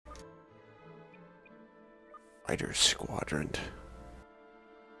Fighter Squadron.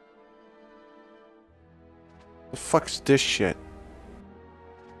 The fuck's this shit?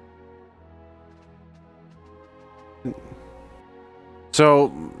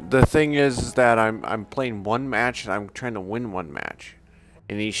 So the thing is that I'm playing one match and I'm trying to win one match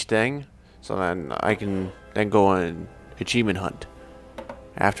in each thing, so then I can then go on an achievement hunt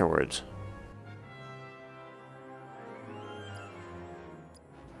afterwards.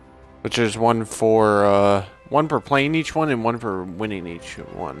 Which is one for playing each one and one for winning each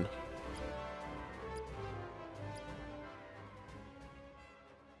one.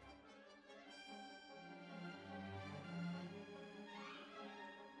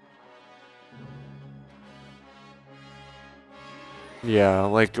 Yeah,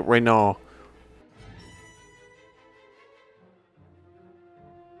 like right now.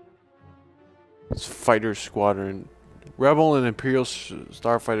 It's Fighter Squadron. Rebel and Imperial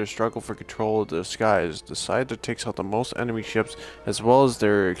starfighters struggle for control of the skies. The side that takes out the most enemy ships, as well as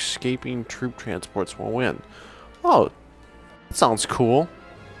their escaping troop transports, will win. Oh, that sounds cool.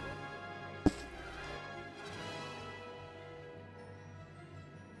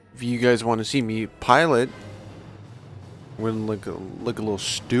 If you guys want to see me pilot, wouldn't look a little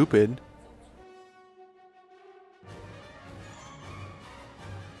stupid.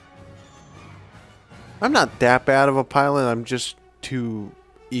 I'm not that bad of a pilot, I'm just too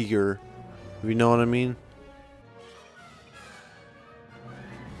eager, if you know what I mean.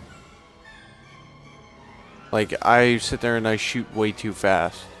 Like, I sit there and I shoot way too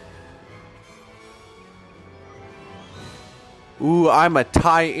fast. Ooh, I'm a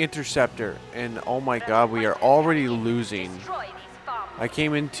TIE interceptor, and oh my god, we are already losing. I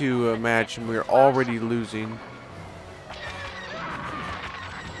came into a match and we are already losing.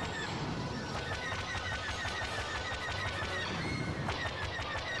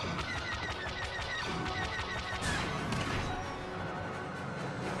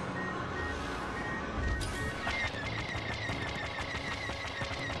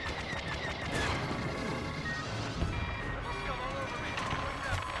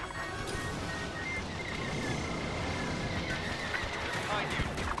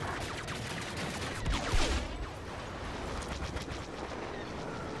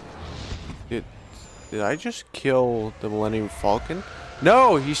 Did I just kill the Millennium Falcon?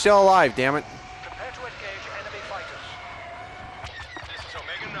 No, he's still alive, damn it. Prepare to engage enemy fighters. This is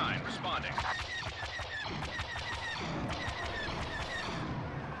Omega 9 responding.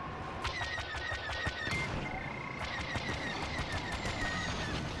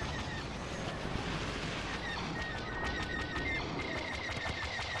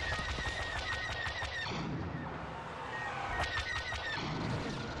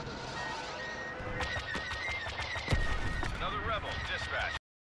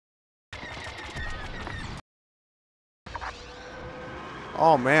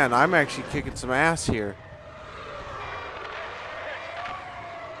 Oh man, I'm actually kicking some ass here.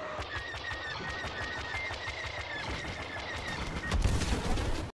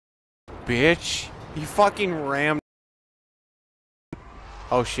 Bitch, you fucking rammed.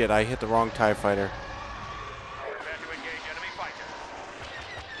 Oh shit, I hit the wrong TIE fighter. Prepare to engage enemy fighters.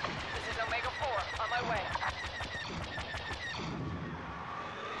 This is Omega 4, on my way.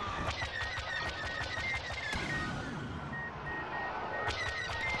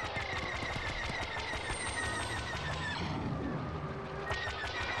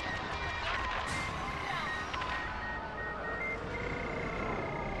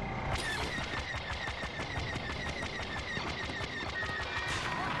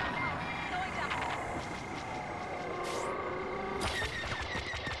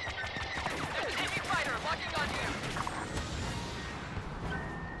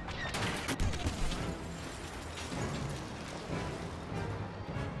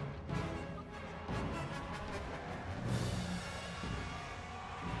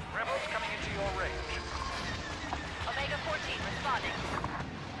 Rebels coming into your range. Omega 14 responding.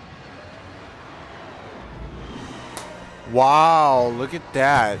 Wow, look at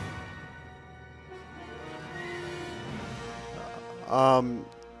that.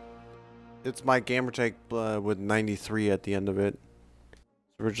 It's my gamertag with 93 at the end of it.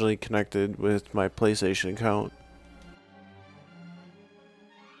 It's originally connected with my PlayStation account.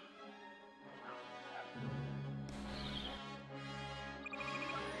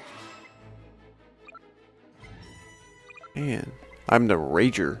 Man, I'm the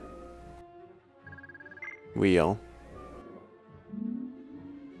Rager. Wheel.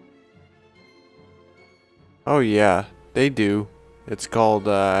 Oh yeah, they do. It's called,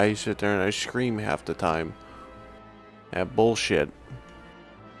 I sit there and I scream half the time. That bullshit.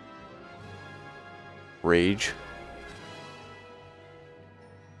 rage.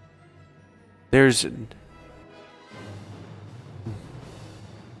 There's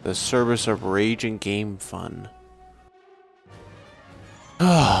the service of rage and game fun.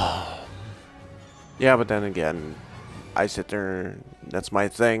 Yeah, but then again, I sit there, that's my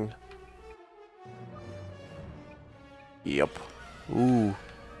thing. Yep. Ooh.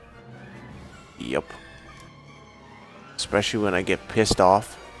 Yep. Especially when I get pissed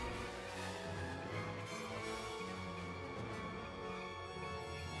off.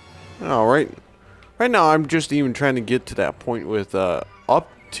 Alright. Right now, I'm just even trying to get to that point with, up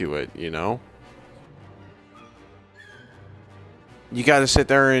to it, you know? You gotta sit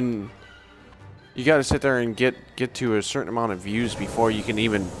there and... You gotta sit there and get to a certain amount of views before you can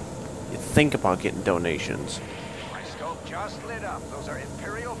even think about getting donations. My scope just lit up. Those are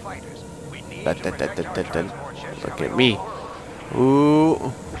Imperial fighters. We need Look to protect our transport ships at coming me. over.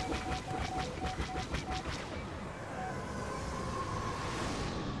 Ooh.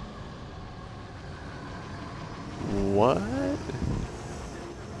 What?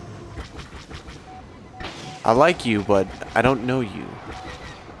 I like you, but I don't know you.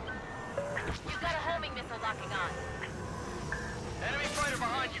 You've got a homing missile locking on. Enemy fighter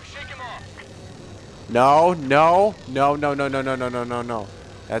behind you. Shake him off. No, no, no, no, no, no, no, no, no, no, no.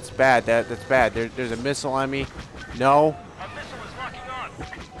 That's bad. That's bad. There's a missile on me. No. A missile is locking on.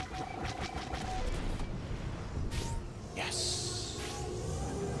 Yes.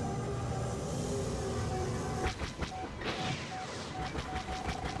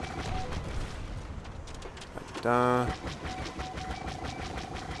 Duh.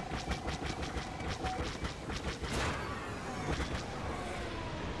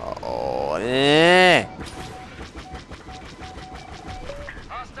 Uh-oh. Eh.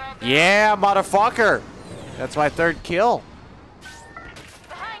 Hostile down. Yeah, motherfucker. That's my third kill.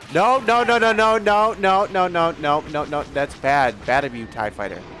 Behind you. No, no, no, no, no, no, no, no, no, no, no, no. That's bad. Bad of you, TIE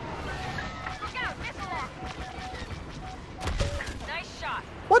Fighter. Look out, missile lock. Nice shot.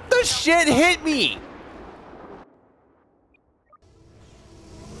 What the shit hit me?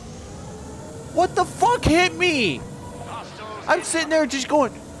 What the fuck hit me? Hostiles. I'm sitting there just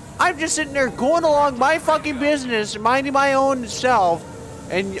going, I'm just sitting there going along my fucking business, minding my own self,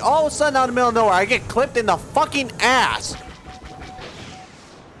 and all of a sudden out of the middle of nowhere, I get clipped in the fucking ass.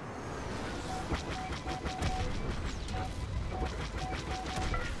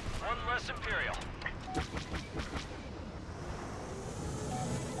 One less Imperial.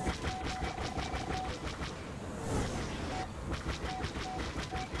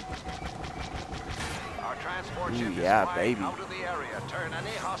 Our transport ship yeah, is flying baby. out of the area. Turn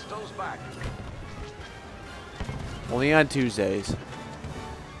any hostiles back. Only on Tuesdays.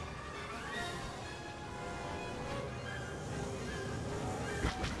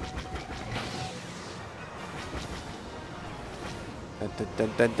 Dun, dun, dun,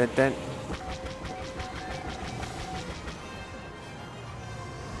 dun, dun, dun.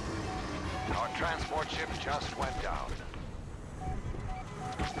 Our transport ship just went down.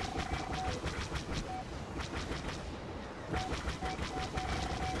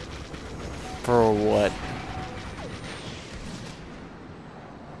 For what?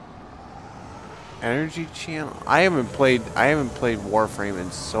 Energy channel? I haven't played Warframe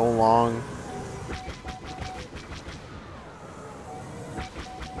in so long.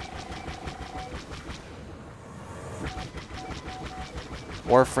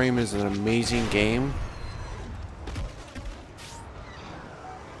 Warframe is an amazing game.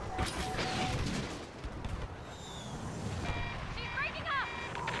 She's breaking up.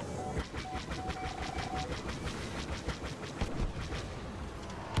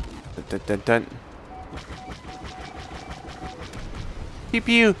 Dun, dun, dun. Pew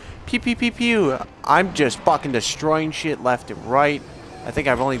pew, pew pew pew pew. I'm just fucking destroying shit left and right. I think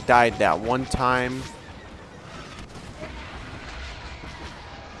I've only died that one time.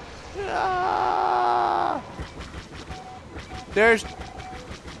 Ah! There's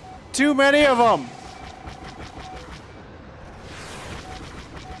too many of them.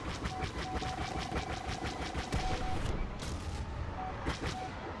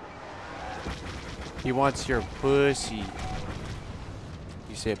 He wants your pussy.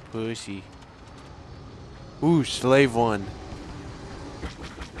 You said pussy. Ooh, slave one.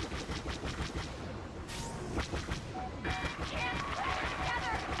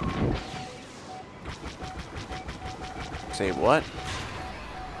 Say what?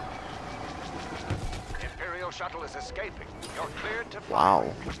 Imperial shuttle is escaping. You're cleared to fly.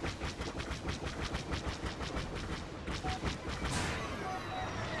 Wow.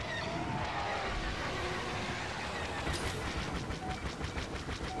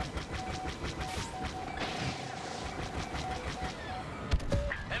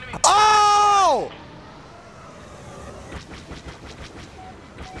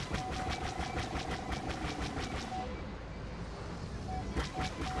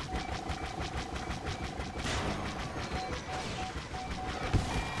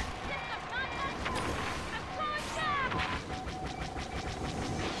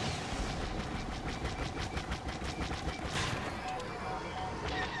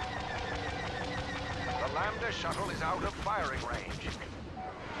 Lambda shuttle is out of firing range.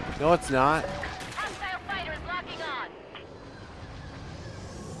 No, it's not. Hostile fighter is locking on.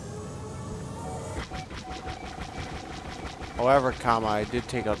 However, comma, I did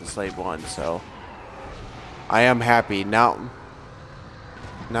take out the slave one, so I am happy. Now,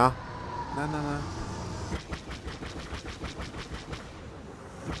 no.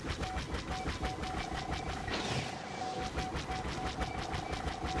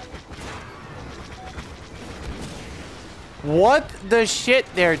 What the shit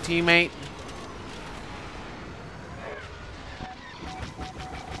there, teammate?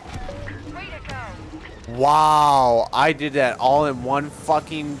 Way to go. Wow, I did that all in one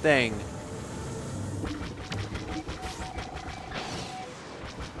fucking thing.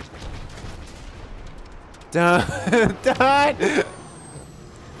 Done. Done.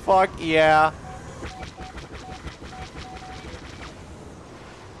 Fuck yeah.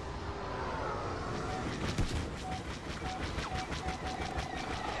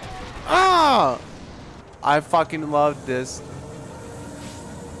 Ah! I fucking love this.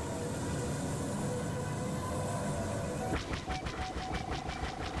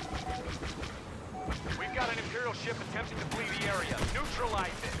 We've got an Imperial ship attempting to flee the area. Neutralize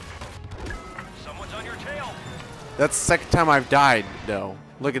it. Someone's on your tail. That's the second time I've died, though.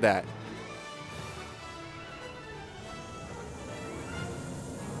 Look at that.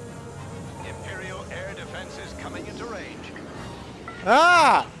 Imperial air defense is coming into range.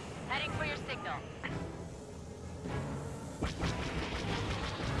 Ah! Heading for your signal.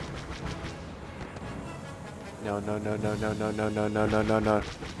 No, no, no, no, no, no, no, no, no, no, no, no.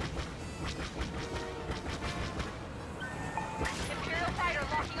 Imperial fighter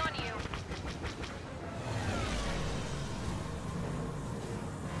locking on you.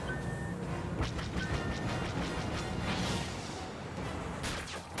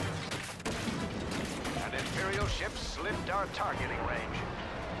 An Imperial ship slipped our targeting range.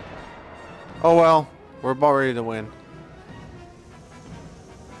 Oh well, we're about ready to win.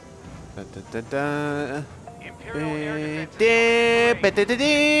 Da, da, da, da. Imperial air defense is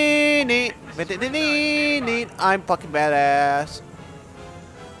range. I'm fucking badass.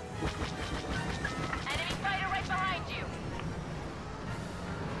 Enemy fighter right behind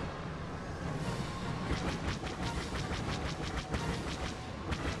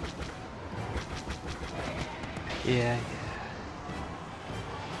you. Yeah.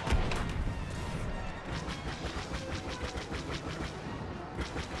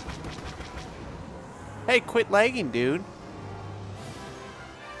 Hey, quit lagging, dude.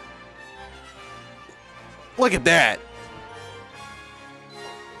 Look at that.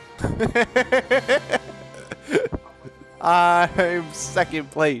 I'm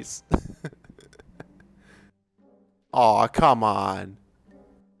second place. Aw, come on.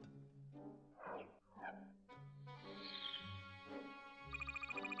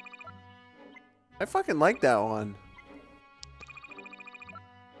 I fucking like that one.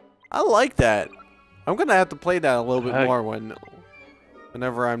 I like that. I'm gonna have to play that a little bit more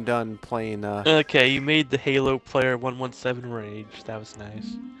whenever I'm done playing. Okay, you made the Halo player 117 rage. That was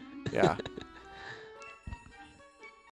nice. Yeah.